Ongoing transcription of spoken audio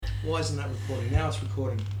Why isn't that recording? Now it's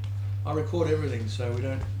recording. I record everything so we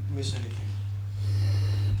don't miss anything.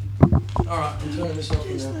 Alright, I'm turning this off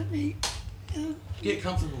Just now. let me... Get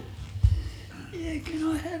comfortable. Yeah, can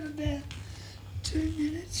I have about 2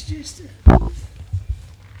 minutes just to...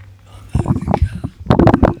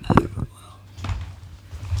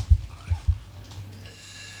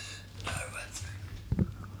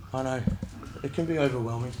 I know. It can be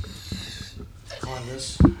overwhelming.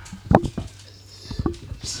 Kindness.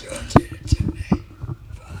 Sure, do it to me.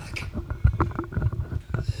 Fuck.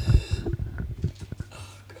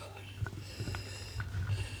 Oh, God.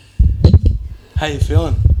 How you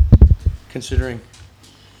feeling? Considering.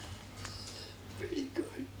 Pretty good.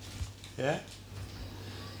 Yeah?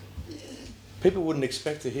 Yeah. People wouldn't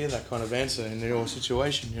expect to hear that kind of answer in your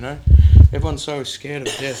situation, you know? Everyone's so scared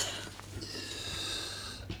of death.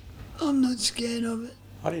 I'm not scared of it.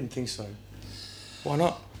 I didn't think so. Why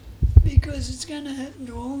not? Because it's going to happen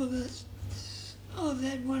to all of us. I've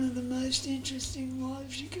had one of the most interesting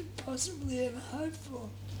lives you could possibly ever hope for.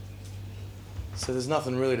 So there's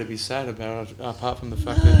nothing really to be sad about apart from the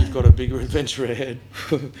fact that you've got a bigger adventure ahead.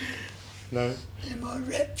 No? And my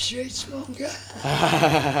rep sheet's longer.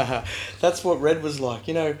 That's what Red was like.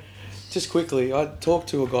 You know, just quickly, I talked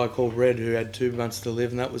to a guy called Red who had 2 months to live,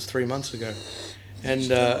 and that was 3 months ago.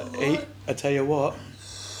 And I tell you what,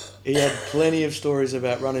 he had plenty of stories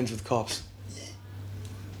about run-ins with cops.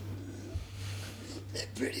 They're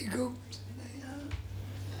pretty good.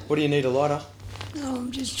 What do you need, a lighter? No,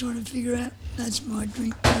 I'm just trying to figure out. That's my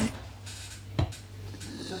drink, mate.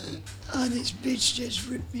 Oh, this bitch just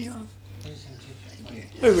ripped me off. Thank you.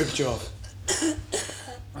 Who ripped you off?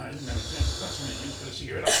 I didn't know somebody used a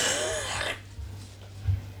cigarette off.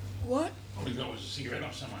 What? All we got was a cigarette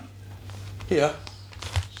off someone. Here.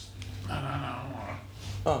 No, I'm all right.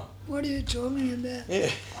 Oh, What are you talking about? yeah. I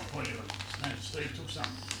thought you were, no, Steve took some.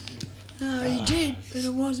 No, he did, but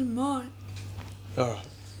it wasn't mine. All right.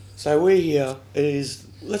 So we're here. It is.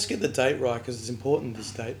 Let's get the date right because it's important.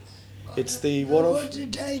 This date. It's the what of? What the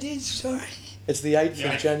date is? Sorry. It's the 8th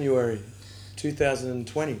Yeah. of January,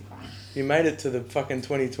 2020. You made it to the fucking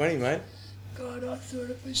 2020, mate. God, I thought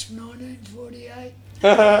it was 1948.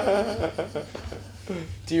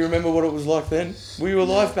 Do you remember what it was like then? Were you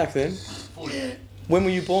alive back then? Yeah, When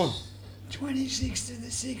were you born? 26th to the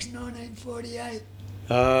 6th, 1948.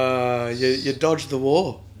 You dodged the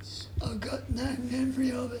war. I've got no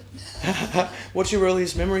memory of it. What's your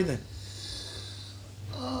earliest memory then?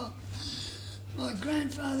 Oh, my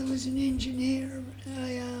grandfather was an engineer,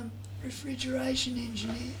 a refrigeration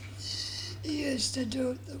engineer. He used to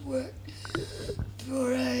do the work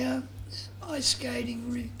for a ice skating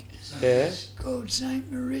rink Yeah. called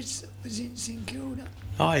St. Moritz that was in St Kilda.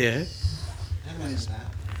 Oh yeah. I remember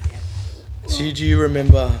that. So do you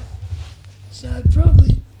remember? So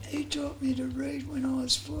probably he taught me to read when I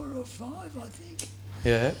was 4 or 5, I think.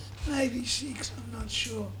 Yeah. Maybe 6, I'm not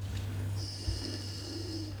sure.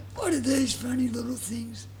 What are these funny little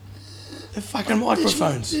things? The fucking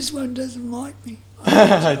microphones. This one doesn't like me.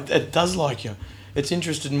 It does like you. It's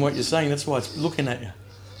interested in what you're saying. That's why it's looking at you.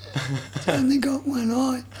 It's only got one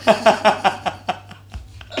eye.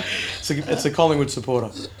 It's a Collingwood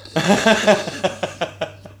supporter.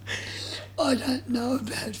 I don't know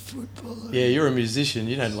about football. Yeah, you're a musician.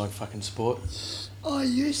 You don't like fucking sport. I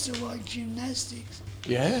used to like gymnastics.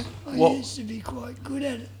 Yeah. I What? used to be quite good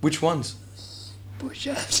at it. Which ones?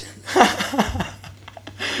 Push-ups.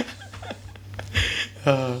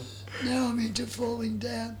 Uh, Now I'm into falling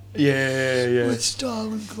down yeah. with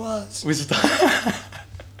style and class.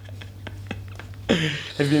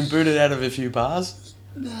 Have you been booted out of a few bars?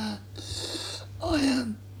 Nah,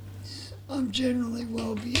 I'm generally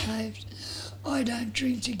well behaved. I don't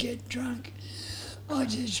drink to get drunk. I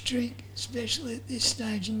just drink, especially at this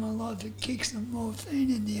stage in my life, it kicks the morphine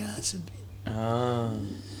in the arse a bit. Ah.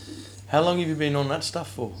 How long have you been on that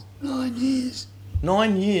stuff for? 9 years.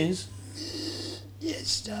 9 years?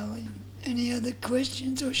 Yes, darling. Any other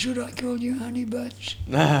questions, or should I call you Honey Bunch?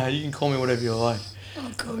 Nah, you can call me whatever you like.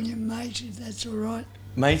 I'll call you Mate if that's all right.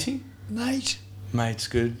 Matey? Mate? Mate's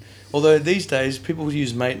good. Although these days people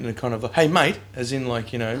use mate in a kind of a, hey mate, as in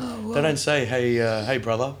like, you know, Oh, well. they don't say hey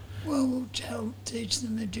brother. Well, we'll teach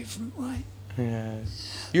them a different way. Yeah.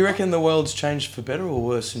 You reckon the world's changed for better or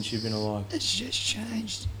worse since you've been alive? It's just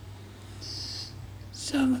changed.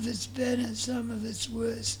 Some of it's better, some of it's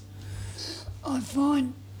worse. I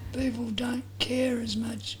find people don't care as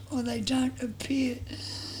much, or they don't appear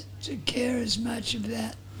to care as much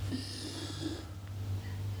about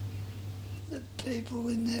the people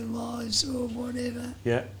in their lives or whatever.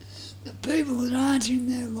 Yeah. The people that aren't in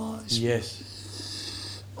their lives. Yes.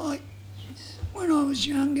 Like, when I was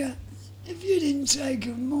younger, if you didn't say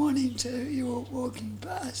good morning to who you were walking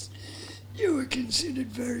past, you were considered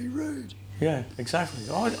very rude. Yeah, exactly.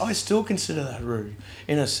 I still consider that rude,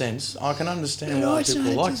 in a sense. I can understand But why I people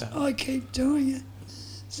say like just, that. I keep doing it.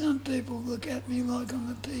 Some people look at me like I'm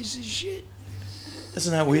a piece of shit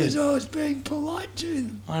Isn't that weird? because I was being polite to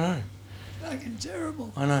them. I know. Fucking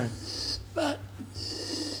terrible. I know. But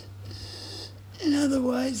in other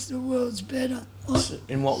ways, the world's better. Like, So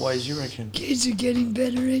in what ways you reckon? kids are getting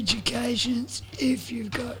better educations if you've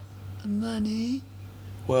got the money.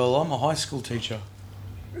 Well, I'm a high school teacher.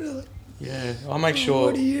 Really. Yeah, I make Well, sure.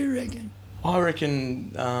 What do you reckon? I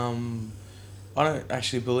reckon. I don't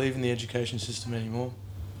actually believe in the education system anymore.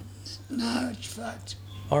 No, it's fucked.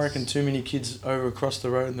 I reckon too many kids over across the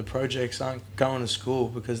road in the projects aren't going to school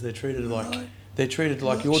because they're treated like Right.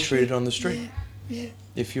 you're shit. treated on the street. Yeah, yeah.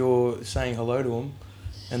 If you're saying hello to them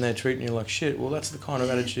and they're treating you like shit, well, that's the kind of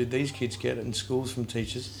attitude these kids get in schools from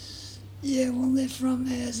teachers. Yeah, well, they're from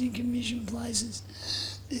housing commission places.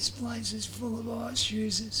 This place is full of ice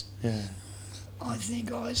users. Yeah. I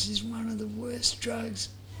think ice is one of the worst drugs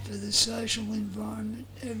for the social environment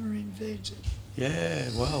ever invented. Yeah,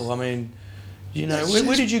 well, I mean, you know, That's where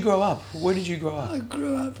just- did you grow up? Where did you grow up? I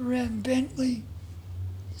grew up around Bentley.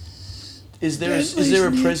 Is there Bentley's a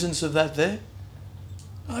near- presence of that there?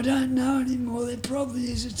 I don't know anymore. There probably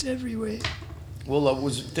is. It's everywhere. Well, it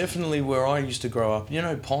was definitely where I used to grow up. You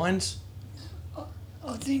know Pines,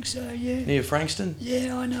 I think so, yeah. near Frankston?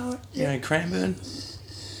 Yeah, I know it. You Yeah. know Cranbourne?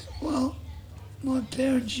 Well, my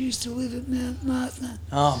parents used to live at Mount Martha.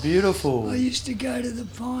 Oh, beautiful. I used to go to the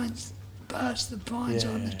Pines, past the Pines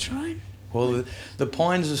on the Yeah. train. Well, the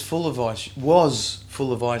Pines was full of ice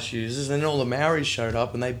users, and then all the Maoris showed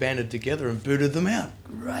up and they banded together and booted them out.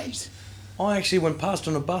 Great. I actually went past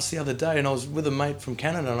on a bus the other day and I was with a mate from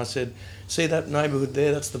Canada and I said, see that neighbourhood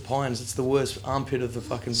there, that's the Pines, it's the worst armpit of the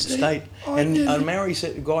fucking See, state. I And never- a Maori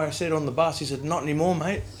guy said on the bus, he said, not anymore,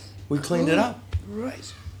 mate, we cleaned it up.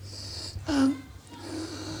 Great.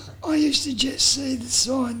 I used to just see the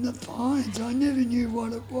sign, the Pines. I never knew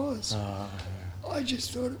what it was. I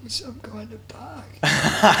just thought it was some kind of park.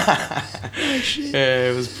 No shit.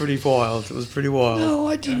 Yeah, it was pretty wild, it was pretty wild. No,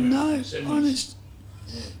 I didn't know. Seventies. Honest.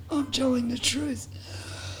 I'm telling the truth.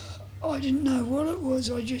 I didn't know what it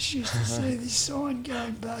was. I just used to see this sign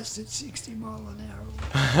going past at 60 mile an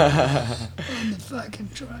hour on the fucking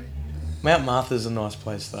train. Mount Martha's a nice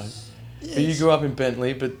place though. But you Yes. grew up in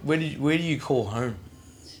Bentley, but where do you call home?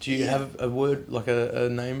 Do you Yeah. have a word, like a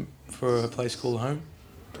name for a place called home?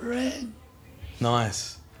 Bran.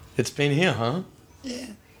 Nice. It's been here, huh? Yeah.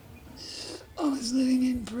 I was living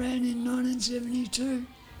in Bran in 1972,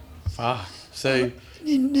 Fuck. So,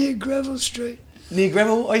 near Greville Street. near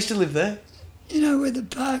Gravel, I used to live there. You know where the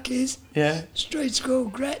park is? Yeah. Street's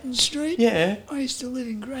called Grattan Street. Yeah. I used to live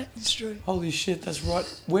in Grattan Street. Holy shit, that's right.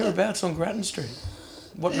 Whereabouts on Grattan Street?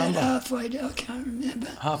 What About number? halfway down, I can't remember.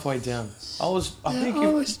 Halfway down. I Now, think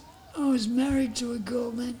I was married to a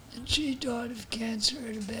girl then, and she died of cancer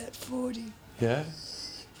at about 40, Yeah.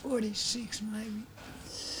 46 maybe.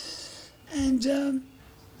 And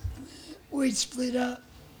we'd split up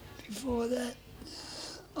before that.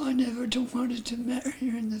 I never wanted to marry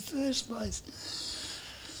her in the first place.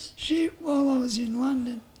 While I was in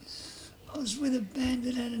London, I was with a band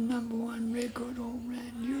that had a #1 record all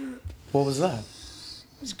around Europe. What was that?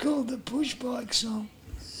 It was called the Push Bike Song.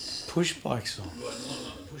 Push bike song. Right,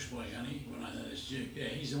 not the push boy, honey. When I know this Duke. Yeah,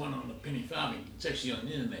 he's the one on the penny farming. It's actually on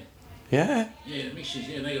the internet. Yeah. Yeah, the mixtures.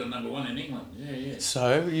 Yeah, they got a #1 in England. Yeah, yeah.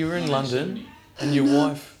 So, you were in London, 1970. and your No.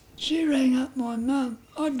 wife... She rang up my mum.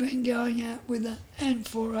 I'd been going out with her and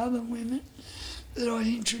 4 other women that I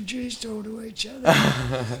introduced all to each other.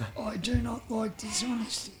 I do not like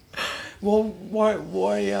dishonesty. Well,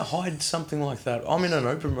 why hide something like that? I'm in an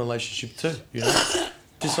open relationship too, you know.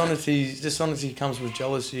 Dishonesty comes with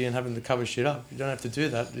jealousy and having to cover shit up. You don't have to do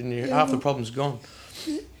that, and half the well- problem's gone.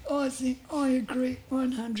 I think I agree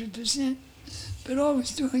 100%, but I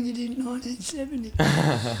was doing it in 1970.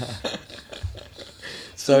 It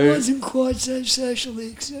So, wasn't quite so socially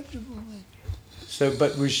acceptable then.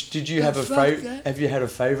 did you have Fuck that. have you had a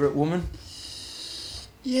favourite woman?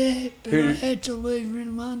 Yeah, but Who- I had to leave her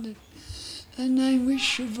in London. Her name was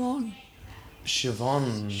Siobhan.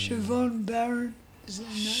 Siobhan. Siobhan Barron is her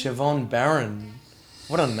name. Siobhan Barron.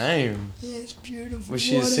 What a name. Yeah, it's beautiful. Was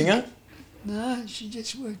she a What singer? No, she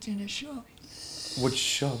just worked in a shop. Which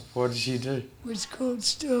shop? What did she do? It was called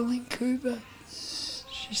Sterling Cooper.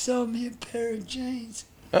 She sold me a pair of jeans.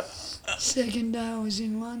 Second day I was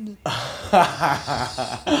in London.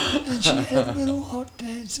 And she had little hot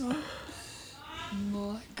pants on.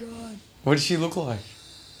 My God. What did she look like?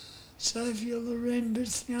 Sophia Loren, but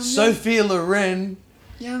it's Sophia Loren.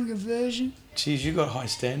 younger version. Jeez, you got high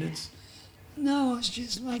standards. No, I was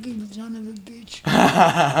just making fun of a bitch.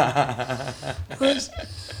 Because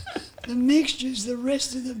the mixtures, the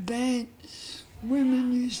rest of the band,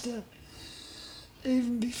 women used to,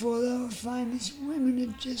 even before they were famous, women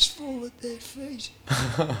would just fall at their feet.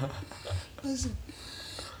 Listen,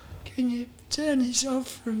 can you turn this off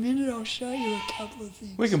for a minute? I'll show you a couple of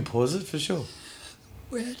things. We can pause it for sure.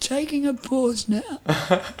 We're taking a pause now.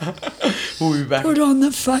 We'll be back. Put on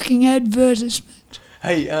the fucking advertisement.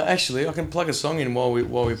 Hey, actually, I can plug a song in while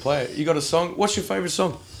we play it. You got a song? What's your favourite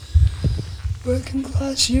song? Working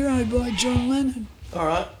Class Hero by John Lennon. All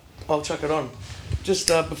right, I'll chuck it on. Just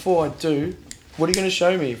before I do, what are you going to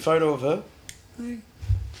show me? A photo of her? No,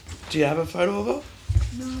 Do you have a photo of her?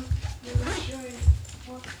 but I'll show you.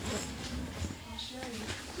 What? I'll show you.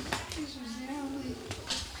 This was the only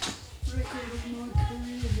record of my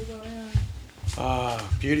career that I own. Ah,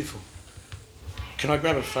 beautiful. Can I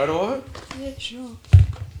grab a photo of it? Yeah, sure.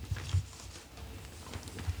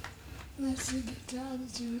 That's the guitar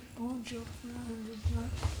that's in the pawn shop for $100.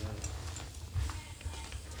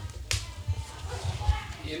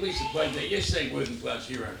 Yeah, Lisa played that yesterday, Working Class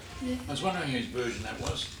Hero. Yeah. I was wondering whose version that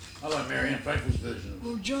was. I like Marianne Faithfull's version.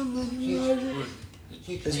 Well, John Lennon wrote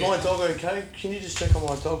it. Is my dog okay? Can you just check on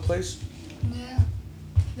my dog, please? Now,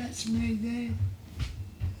 that's me there.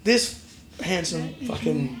 This handsome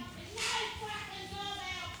fucking...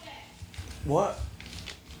 What?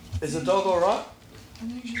 Is the dog alright? I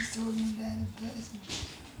think she's talking about a person.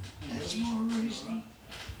 That's more recent.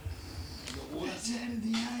 That's out of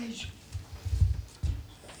the age.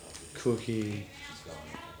 Cookie.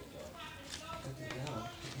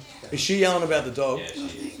 Is she yelling about the dog? Yeah, she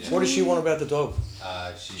is. What does she want about the dog?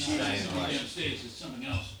 She's saying Someone like, downstairs, it's something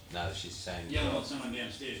else. no, she's saying Yelling at dog. someone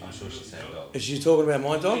downstairs. I'm sure she's saying dog. Is she talking about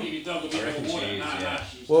my dog? Give your dog a bit I reckon more water. she is, No, yeah.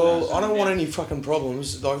 she's Well, talking to I don't someone want down- any fucking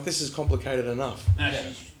problems. Like, this is complicated enough. No,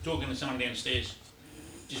 she's talking to someone downstairs.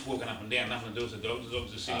 Just walking up and down, nothing to do with the dogs. The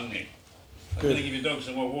dogs are sitting there. I'm Good. going to give your dog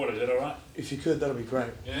some more water. Is that all right? If you could, that'd be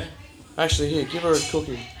great. Yeah? Actually, here, give her a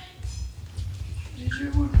cookie. Did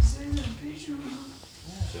you want to see that picture?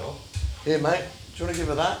 Sure. Here, mate. Do you want to give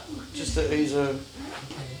her that? Just to ease her.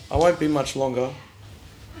 I won't be much longer.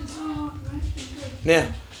 It's all right, mate.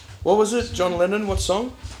 Now, what was it? John Lennon, what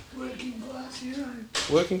song? Working Class Hero.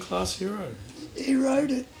 Working Class Hero. He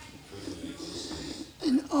wrote it.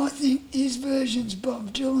 And I think his version's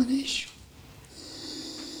Bob Dylan-ish.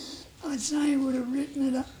 I'd say he would have written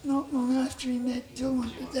it up not long after he met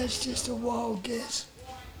Dylan, but that's just a wild guess.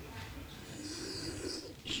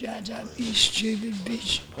 Shut up, you stupid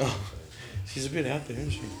bitch. Oh, she's a bit out there,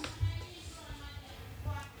 isn't she?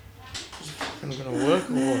 Is it fucking gonna work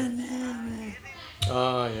or No, what? no.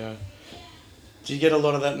 Oh, yeah. Do you get a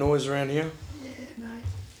lot of that noise around here? Yeah, mate.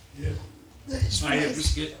 Yeah. These Oh, yeah, fellas-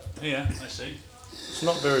 biscuit. Yeah, I see. It's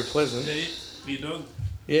not very pleasant. Is that it? For your dog?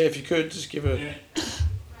 Yeah, if you could, just give her... Yeah.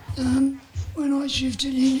 when I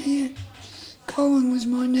shifted in here, Colin was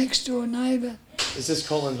my next door neighbour. Is this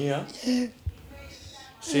Colin here? Yeah,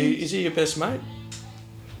 See, is he your best mate?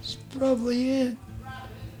 probably, yeah.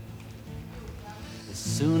 As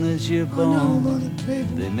soon as you're I know a born, lot of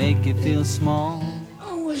people. they make you feel small.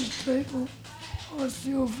 Always people. I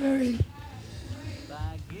feel very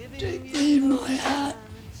deeply in my heart.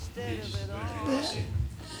 that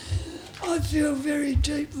I feel very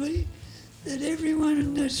deeply that everyone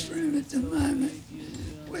in this room at the moment,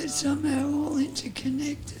 we're somehow all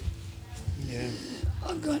interconnected. Yeah.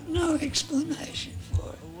 I've got no explanation for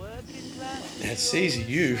it. That's easy.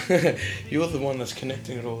 You're the one that's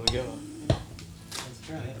connecting it all together.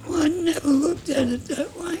 I never looked at it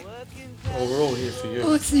that way. Well, we're all here for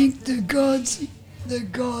you. I think the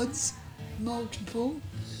gods, multiple.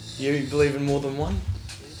 You believe in more than one?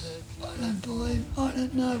 I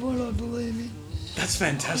don't know what I believe in. That's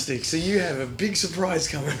fantastic. So you have a big surprise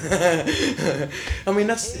coming. I mean,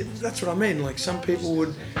 that's what I mean. Like, some people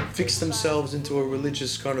would fix themselves into a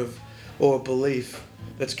religious kind of, or a belief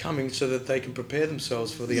that's coming so that they can prepare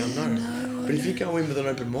themselves for the unknown. no, I But if you don't. go in with an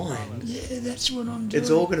open mind, Yeah, that's what I'm doing.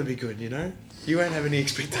 it's all going to be good, you know? You won't have any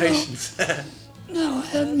expectations. No, I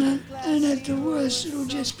have none. And at the worst, it'll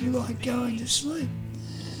just be like going to sleep.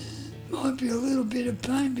 Might be a little bit of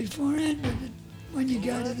pain beforehand, but when you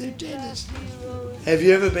go to the dentist, Have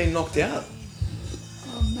you ever been knocked out?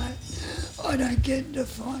 oh mate, I don't get into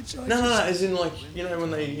fights. I No, just, as in, like, you know,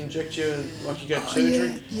 when they inject you, like you get Oh,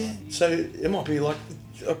 surgery? yeah. So it might be like,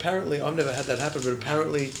 apparently, I've never had that happen, but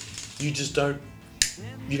apparently you just don't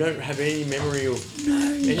have any memory of No,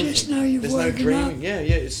 you anything. just know you've There's no woken dreaming. up. Yeah,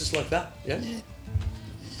 it's just like that. Yeah. Yeah.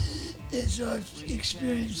 Yes, I've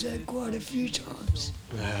experienced that quite a few times.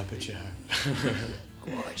 Yeah, but you have.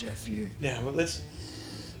 Quite a few. Now, well,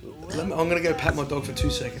 I'm going to go pat my dog for 2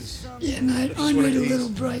 seconds. Yeah, mate, just I wanna need a ease. little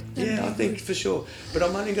break. That'd Yeah, I be think good. for sure. But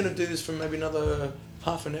I'm only going to do this for maybe another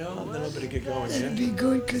half an hour, and then I better get going, That'd yeah? be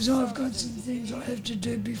good, because I've got some things I have to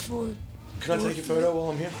do before. Can I take a photo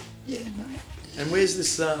while I'm here? Yeah, mate. And where's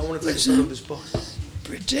this, I want to take a Listen. photo of this box.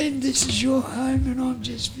 Pretend this is your home and I'm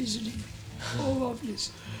just visiting. All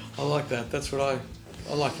obvious. I like that. That's what I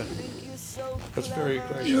like that. That's very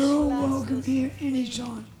gracious. You're all welcome here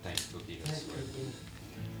anytime. Thanks, Cookie.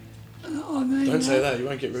 I mean, Don't say that, you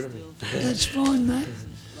won't get rid of me. That's fine, mate.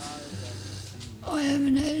 I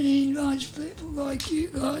haven't had any nice people like you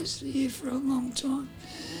guys here for a long time.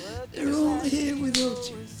 They're all here without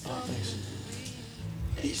you. Oh, thanks.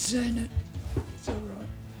 He's seen it. It's alright.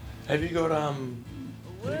 Have you got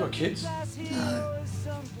kids? No.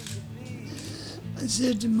 I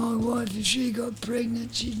said to my wife if she got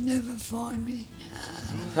pregnant, she'd never find me.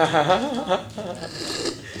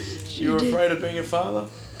 You were did. afraid of being a father?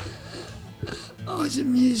 I was a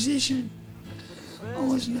musician. I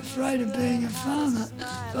wasn't afraid of being a father.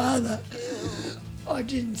 I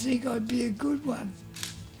didn't think I'd be a good one.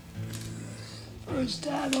 For a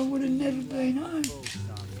start, I would have never been home.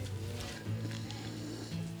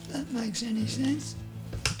 That makes any sense?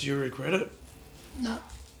 Do you regret it? No.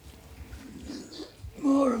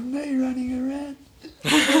 More of me running around.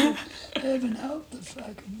 Heaven help the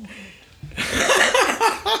fucking world.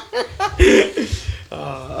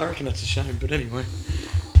 I reckon that's a shame, but anyway.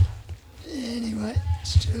 Anyway,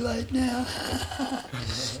 it's too late now.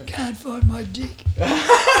 Can't find my dick. You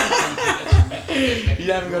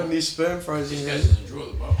haven't got any sperm frozen This yet? goes in the drawer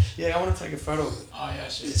of the box. Yeah, I want to take a photo of it. Oh, yeah, I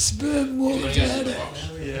see. The sperm Everything walked goes in out the of. box.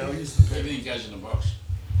 Yeah, I'll use the Everything goes in the box.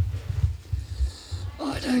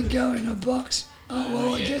 I don't go in a box. Oh,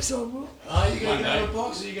 well, I yeah. guess I will. Oh, you One gonna get day. a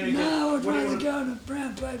box or you gonna get... No, I'd what do you rather wanna- go in a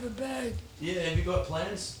brown paper bag. Yeah, have you got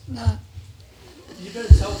plans? No, You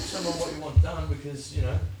better tell someone what you want done because, you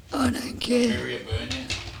know... I don't care. Bury or burn,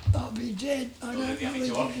 yeah. I'll be dead. I Those don't are the only really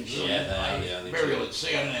two give a options. shit. Yeah, they are the only Burial two. at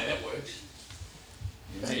sea, I don't know how that works.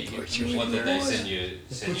 They You put get- you in What the did they water. send you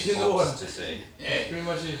Put you in the water. box to see? Yeah, Pretty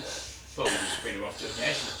much it. probably just spin it off to the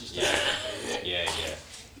ashes, just Yeah. yeah. Yeah, yeah.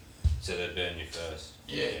 So they burn you first.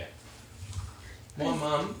 Yeah. My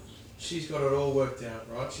mum, she's got it all worked out,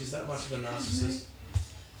 right? She's that much of a narcissist.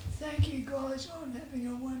 Thank you guys. I'm having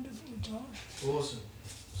a wonderful time. Awesome.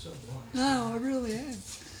 So nice. No, I really am.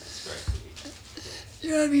 It's great cookie.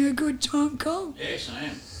 You're having a good time, Cole? Yes, I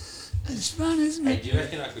am. It's fun, isn't Hey, it? do you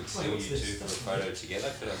reckon I could steal you what's two this? for a photo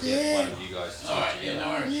together? Could I Yeah. get one of you guys to Alright, sit yeah, together?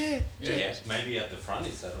 no worries. Yeah, Yeah. Yeah, maybe at the front,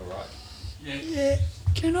 is that alright? Yeah. yeah.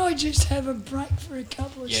 Can I just have a break for a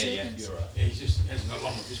couple of Yeah, yeah, seconds? you're right. Yeah, he just hasn't got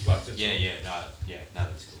along with this bloke, that's Yeah, all. yeah, no,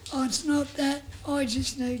 that's cool. Oh, it's not that. I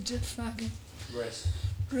just need to fucking Rest.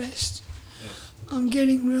 rest. I'm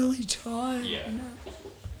getting really tired. Yeah. You know.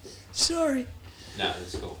 Sorry. No,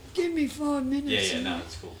 that's cool. Give me 5 minutes. Yeah, yeah, and no,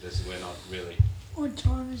 that's cool. We're not really. What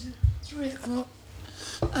time is it? 3 o'clock.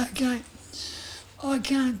 Okay. I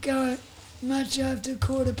can't go much after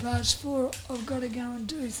 4:15. I've got to go and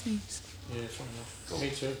do things. Yeah, fair enough. Me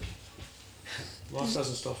too. Life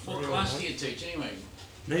doesn't stop for What everyone, class do mate. you teach anyway?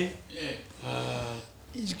 Me? Yeah.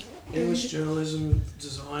 Is, English journalism,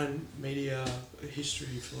 design, media, history,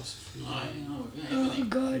 philosophy. Oh, yeah, Oh, everything.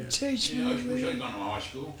 God, Yeah. teach Yeah, I wish me. I'd gone to high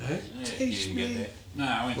school. Hey? Yeah. You Teach didn't get me there. No,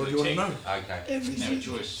 I went What to do you want to tech. know? Okay. Didn't have a everything.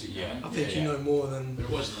 choice. Yeah. I think Yeah. you know more than But it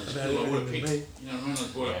wasn't at about school, I would have everything picked. than me. You know, when I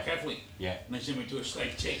was brought up Yeah. Catholic, Yeah. and they sent me to a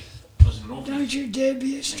state tech. I was in an orphanage. Don't you dare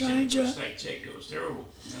be a They sent me to a stranger. state tech, it was terrible.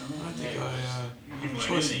 You know, I think yeah. I You have didn't a learn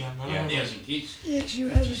choice in anything. that, man. Yeah. I don't know. 1,000 kids. Yes, you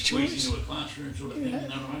have a Just squeezed choice. into a classroom sort of thing, you know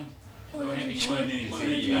what I mean? I Don't have have a to choice. learn anyway. So you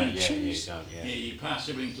You don't, don't yeah, you choose. don't, Yeah, yeah. you pass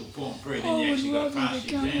everything till Form 3, then I you would actually got to love pass you the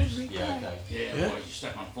to come exams. every Yeah, day. okay. Yeah, Yeah? otherwise you're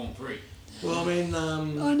stuck on Form 3. Well, I mean,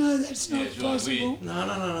 I know that's Yeah, not it's really possible. weird.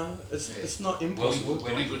 no. It's not impossible. Well,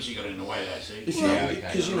 Delinquency got in the way, though, see? If you, Yeah, okay.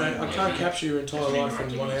 because you know, I can't capture your entire That's life in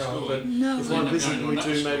interrupted 1 me at hour, school. but No, if Well, I'm they're busy, going we to do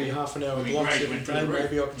another maybe school. half an hour It'd be blocks great every when day. people-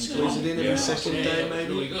 Maybe I can Yeah. squeeze it in Yeah, every second yeah, day, it's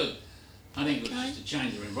maybe. really good. I think it was just a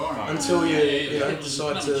change of environment. Until you, Yeah, you know, it was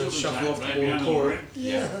decide nothing to children's shuffle home, off the right ball behind and the pour room. it.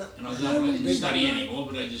 Yeah. And I was No, not we going to didn't study know. anymore,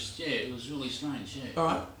 but I just, yeah, it was really strange, yeah. All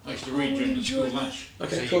right. I used to read during the school enjoy that. lunch.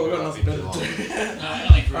 Okay, So you cool. I've grew got up nothing in better to do. No,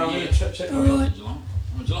 only for I'm a year. going to check All my I was right. at Geelong.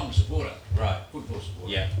 I'm a Geelong supporter, Right. football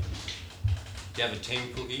supporter. Yeah. Do you have a team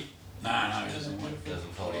cookie? No, he doesn't work.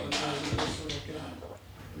 Doesn't follow.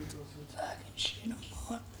 Fucking shit, I'm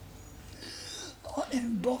not. I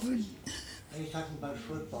am bothered. Are you talking about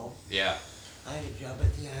football? Yeah. I had a job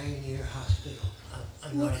at the Iron Ear Hospital.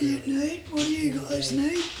 I'm What not do you really- need? What do you guys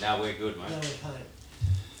need? No, we're good, No, mate. it's fine.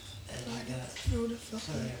 Thought of Sorry,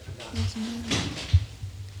 fucking. I forgot. Doesn't matter.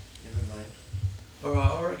 Never mind. All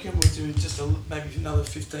right, I reckon we'll do just maybe another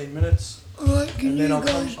 15 minutes, Alright, can and you then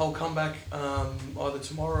guys I'll come back either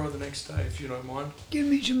tomorrow or the next day if you don't mind. give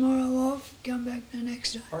me tomorrow off, come back the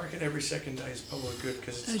next day. I reckon every second day is probably good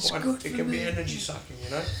because That's it's quite, good it for can be me. energy sucking, you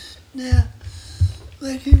know. Now,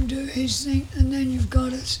 let him do his thing and then you've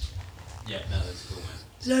got us. Yeah, no, that's cool, man.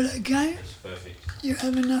 Is that okay? That's perfect. You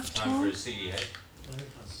have enough Time for time? a ciggy, eh?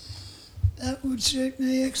 That would suit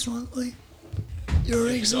me excellently. Your Oh,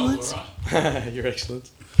 Excellence. all right. You're excellent.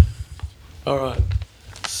 All right,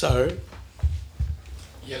 so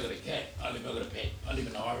Yeah, I've got a cat. I've got a pet. I live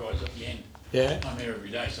in a high rise up the end. yeah. I'm here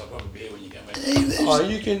every day, so I'll probably be here when you come back. He lives. Oh,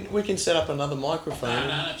 we can set up another No, microphone.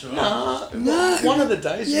 that's all right. No. One of the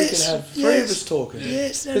days we Yes, can have three yes. of us talking.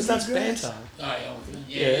 Yes, Because that'd that's be great. banter. Oh,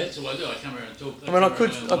 yeah, Yeah. that's all I do. I come here and talk. I mean, I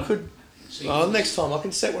could. Oh, next time I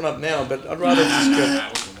can set one up now, but I'd rather just go. No,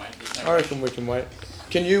 we can wait. There's no I reckon we can wait.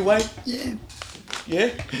 Can you wait? Yeah,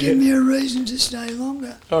 Yeah. give me a reason to stay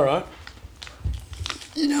longer. All right.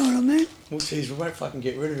 You know what I mean? Well, geez, we won't fucking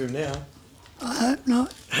get rid of him now. I hope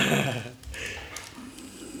not.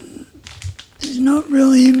 It's not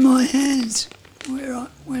really in my hands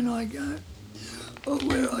when I go or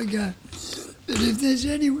where I go. But if there's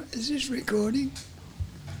anyone, is this recording?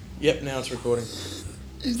 Yep, now it's recording.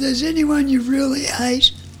 If there's anyone you really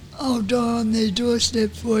hate, I'll die on their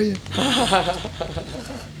doorstep for you. I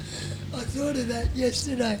thought of that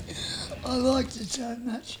yesterday. I liked it so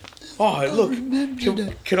much. Oh, I look. remembered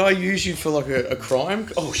it. Could I use you for like a crime?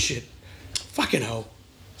 Oh shit. Fucking hell.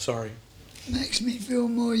 Sorry. Makes me feel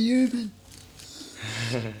more human.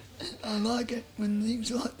 I like it when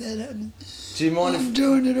things like that happen. Do you mind I'm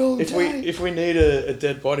doing it all if we day. if we need a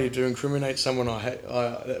dead body to incriminate someone I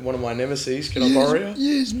hate, one of my nemesis? Can I borrow you?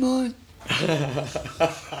 Use mine.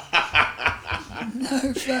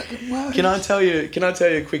 No fucking worries. Can I tell you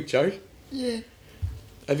a quick joke? Yeah.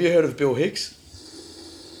 Have you heard of Bill Hicks?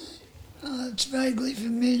 It's vaguely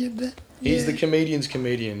familiar, but He's yeah. the comedian's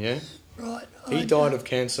comedian, yeah? Right. He died of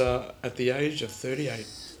cancer at the age of 38.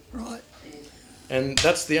 Right. And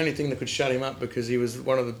that's the only thing that could shut him up because he was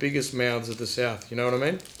one of the biggest mouths of the South, you know what I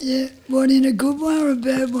mean? Yeah. What, in a good way or a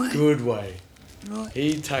bad way? Good way. Right.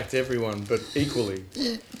 He attacked everyone, but equally.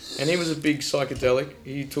 Yeah. And he was a big psychedelic.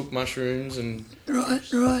 He took mushrooms and...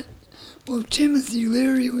 Right. Well, Timothy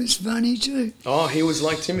Leary was funny too. Oh, he was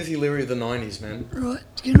like Timothy Leary of the 90s, man. Right.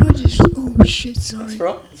 Can I just... Oh, shit, sorry.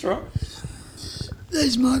 That's right.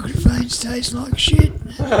 These microphones taste like shit.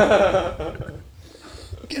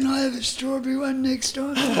 Can I have a strawberry one next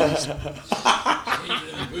time, please?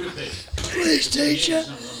 Please, teacher.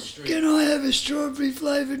 Can I have a strawberry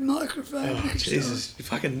flavoured microphone Oh, next Jesus. You're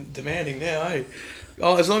fucking demanding now, eh?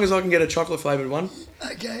 Oh, as long as I can get a chocolate flavoured one. time?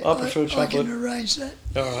 Okay, I prefer I chocolate. can arrange that.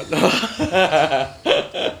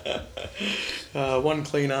 Alright. One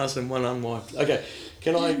clean ass and one unwiped. Okay.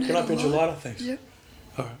 Can I need a pinch a light? lighter? Thanks. Yep.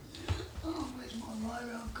 Alright. Oh, where's my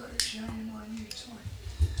lighter? I've got to show you my new toy.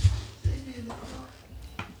 They're near the top.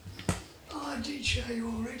 Oh, I did show you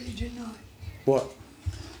already, didn't I? What?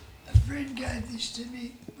 A friend gave this to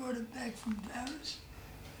me, brought it back from Paris.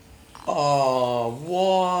 Oh,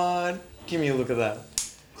 what? Give me a look at that.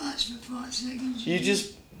 Lasts for 5 seconds. You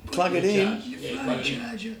just plug it in. Your Yeah, phone plug it in.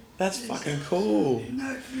 charger. That's fucking cool.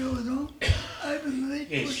 No fuel at all. Open the lid,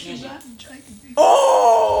 Yeah, push the snazzy. button, take a picture.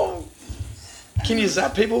 Oh! Can you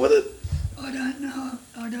zap people with it? I don't know.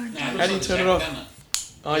 I don't Nah, know. How do you turn it off?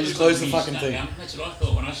 Oh, you just close the fucking thing. That's what I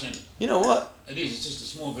thought when I seen it. You know what? It is. It's just a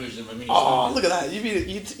small version of a mini. Oh, look at that.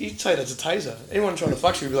 You'd say that's a taser. Anyone trying to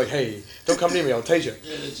fuck you would be like, hey, don't come near me, I'll tase you.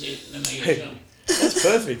 Yeah, that's it. Then they Hey. get shown. That's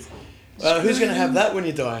perfect. Who's going to have that when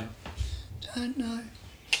you die? Don't know.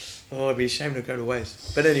 Oh, it'd be a shame to go to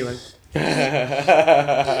waste. But anyway. There's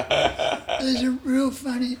a real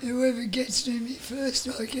funny, whoever gets to me first,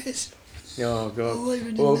 I guess. Oh, I'll God. leave it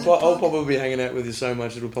in Well, that I'll pocket. probably be hanging out with you so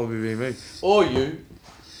much, it'll probably be me. Or you.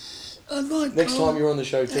 I'd like Next Colin. time you're on the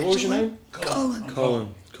show, too. What was your name? Colin.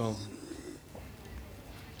 Colin.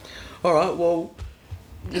 All right, well,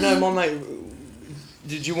 you know, my mate,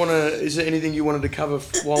 did you want to, is there anything you wanted to cover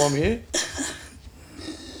while I'm here?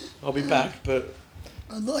 I'll be back, but,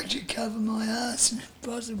 I'd like to cover my ass if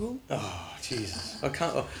possible. oh, Jesus. I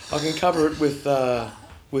can cover it with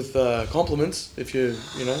compliments, if you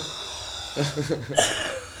know.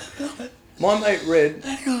 My mate Red,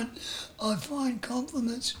 Hang on. I find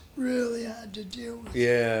compliments really hard to deal with.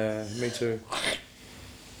 yeah, me too.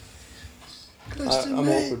 Because to I'm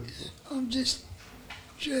me, awkward. I'm just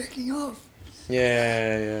jerking off,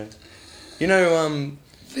 Yeah. You know,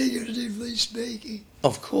 figuratively speaking.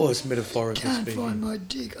 of course, metaphorically Can't speaking. find my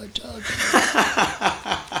dick, I told you.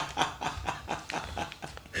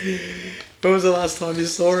 When was the last time you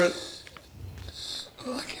saw it?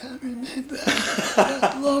 Oh, I can't remember.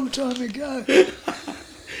 A long time ago.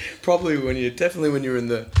 Probably definitely when you were in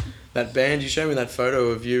that band. You showed me that photo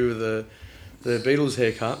of you with the Beatles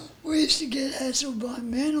haircut. We used to get hassled by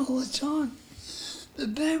men all the time. The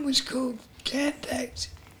band was called Camp Pact.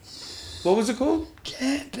 What was it called?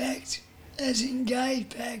 Camp Pact, as in gay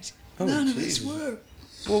pact. Oh, None of us Jesus. were.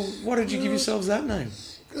 Well, why did you give yourselves that name?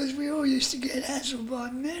 Because we all used to get hassled by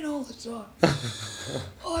men all the time.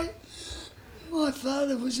 My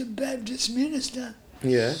father was a Baptist minister.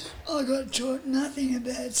 Yeah. I got taught nothing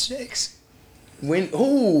about sex.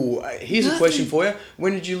 Here's a question for you.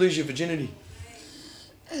 When did you lose your virginity?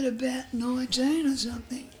 At about 19 or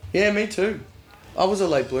something. Yeah, me too. I was a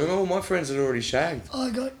late bloomer. All my friends had already shagged. I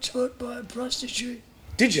got taught by a prostitute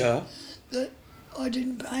Did ya? that I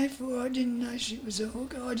didn't pay for. I didn't know she was a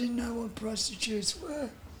hooker. I didn't know what prostitutes were.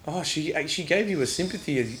 Oh, she gave you a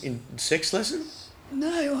sympathy in sex lesson?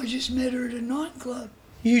 No, I just met her at a nightclub.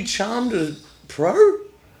 You charmed a pro?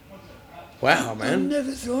 Wow, I man.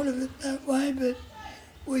 never thought of it that way, but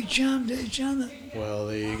we charmed each other. Well,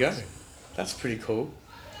 there you go. That's pretty cool.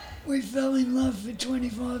 We fell in love for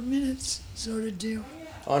 25 minutes, sort of deal.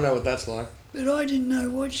 I know what that's like. But I didn't know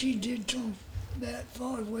what she did till about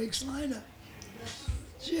 5 weeks later.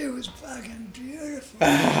 She was fucking beautiful.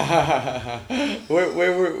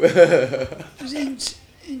 where It was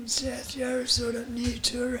in South Yarra, sort of near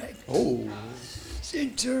Toorak. Oh. It's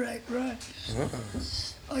in Toorak Road.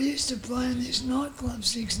 I used to play in this nightclub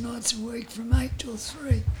 6 nights a week from 8 till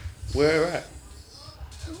 3. Where at?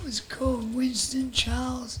 It was called Winston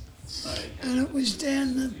Charles. And it was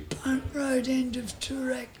down the Punt Road end of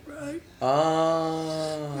Toorak Road.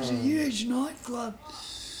 Ah. It was a huge nightclub.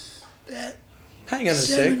 About Hang on a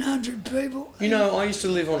sec. 700 people. You know, I used to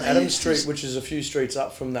live on They Adams used to Street, which is a few streets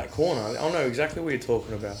up from that corner. I know exactly what you're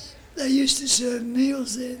talking about. They used to serve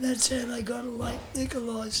meals there. That's how they got a late liquor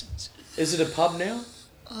licence. Is it a pub now?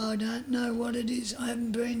 I don't know what it is. I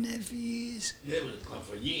haven't been there for years. Yeah, it was a club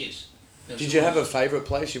for years. Did you have a favourite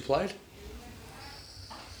place you played?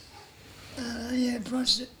 Yeah,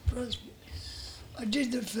 I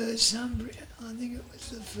did the first Sunbury. I think it was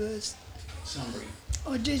the first. Sunbury.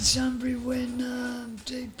 I did Sunbury when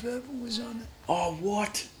Deep Purple was on it. Oh,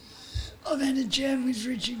 what? I've had a jam with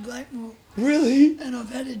Richie Blackmore, Really? and I've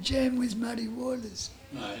had a jam with Muddy Waters.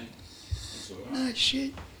 No, that's all right. No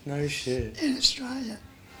shit, No shit. in Australia.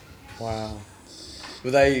 Wow.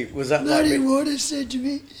 Was that Muddy like... Waters said to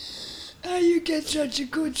me, "Oh, you get such a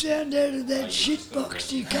good sound out of that shit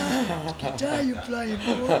box you guitar you're playing,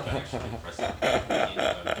 boy."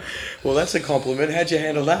 Well, that's a compliment. How'd you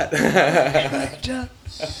handle that? Cracked up.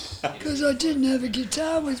 Because I didn't have a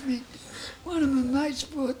guitar with me. One of my mates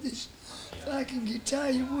bought this fucking guitar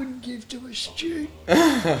you wouldn't give to a student.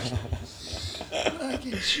 Fucking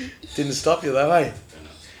shit. Didn't stop you though, eh?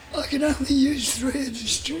 I could only use 3 of the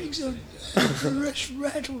strings on the rest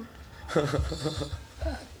rattled.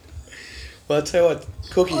 Well, I tell you what,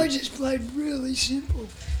 Cookie... I just played really simple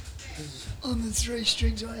on the 3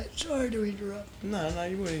 strings I had. Sorry to interrupt. No,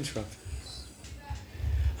 you weren't interrupted.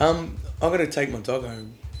 I'm going to take my dog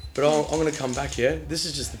home, but I'm going to come back here. This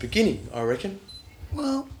is just the beginning, I reckon.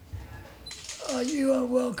 Well, you are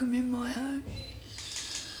welcome in my home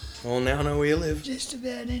Well, now I know where you live. just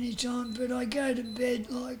about any time, but I go to bed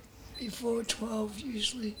like before 12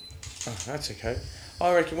 usually. Oh, that's okay.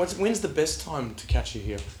 I reckon, when's the best time to catch you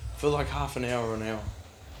here? For like half an hour or an hour?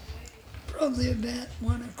 Probably about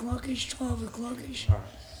 1 o'clockish, 12 o'clockish. Alright.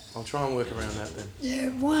 I'll try and work around that then. Yeah,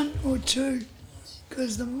 1 or 2,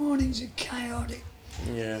 because the mornings are chaotic.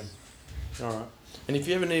 Yeah. Alright. And if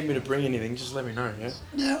you ever need me to bring anything, just let me know, yeah?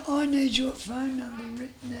 Now, I need your phone number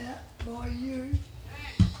written out by you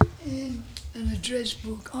in an address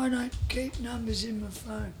book. I don't keep numbers in my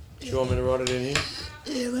phone. Do you want me to write it in here?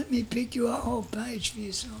 Yeah, let me pick you a whole page for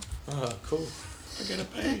yourself. Oh, cool. I get a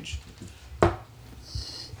page.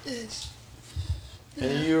 Yes.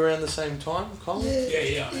 And are you around the same time, Colin? Yeah,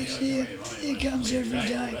 Yeah, he's here. He comes every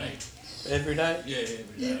day. Every day? Yeah, every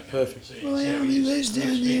Yeah. day. Perfect. See, Well, see how he is. lives down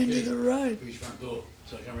Next the end week, of the road. to his front door.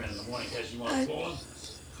 So I come around in the morning in case he might Hey. have fallen.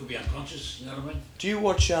 Could be unconscious, you know what I mean? Do you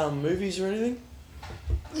watch movies or anything?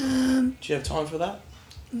 Do you have time for that?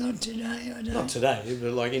 Not today, I don't. Not today,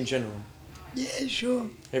 but like in general. Yeah, sure.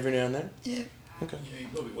 Every now and then? Yeah. Okay. Yeah, he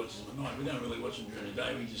probably watches them at night. We don't really watch them during the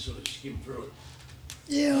day. We just sort of skim through it.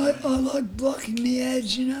 Yeah, I like blocking the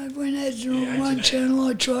ads, you know. When ads are Yeah, on ads one and channel,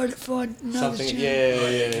 I try to find another Something, channel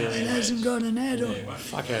yeah. that hasn't got an ad on. Yeah, it won't be-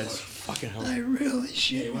 Fuck ads. Fucking hell. They really Yeah,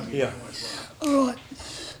 shit it won't me. be Yeah. too much fun. All right.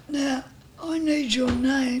 Now, I need your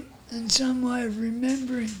name and some way of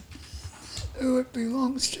remembering who it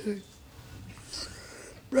belongs to.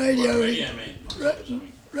 What, Radio, radio man. Ra-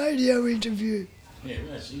 Something. radio interview. Yeah,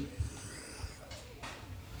 that's it.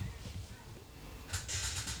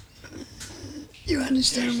 You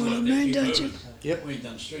understand what I mean, don't you? Yep. We've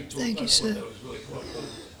done street talk. Thank you, I thought sir. That was really quite good.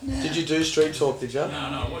 Now, Did you do street talk, did you? No,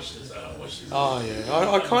 I watched this. Oh, yeah.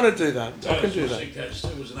 I kind of do that. I can do that.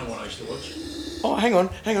 That was another one I used to watch. Oh, hang on.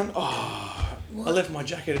 Oh, I left my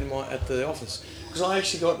jacket at the office because I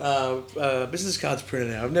actually got business cards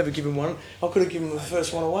printed out. I've never given one. I could have given the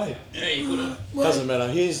first one away. Yeah, you could have. well, Doesn't matter.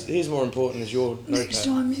 Here's more important is your next notepad.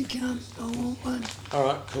 time you come, I want one. All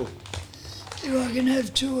right, cool. If I can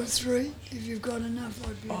have 2 or 3, if you've got enough,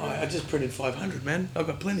 I'd be Oh, right. I just printed 500, man. I've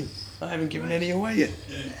got plenty. I haven't given any away yet.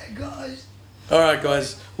 Now, guys, All right,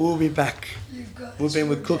 guys. We'll be back. you've got We've been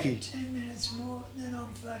with about Cookie. 10 minutes more, then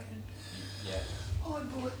I'm fucking... Yeah. I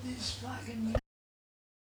bought this fucking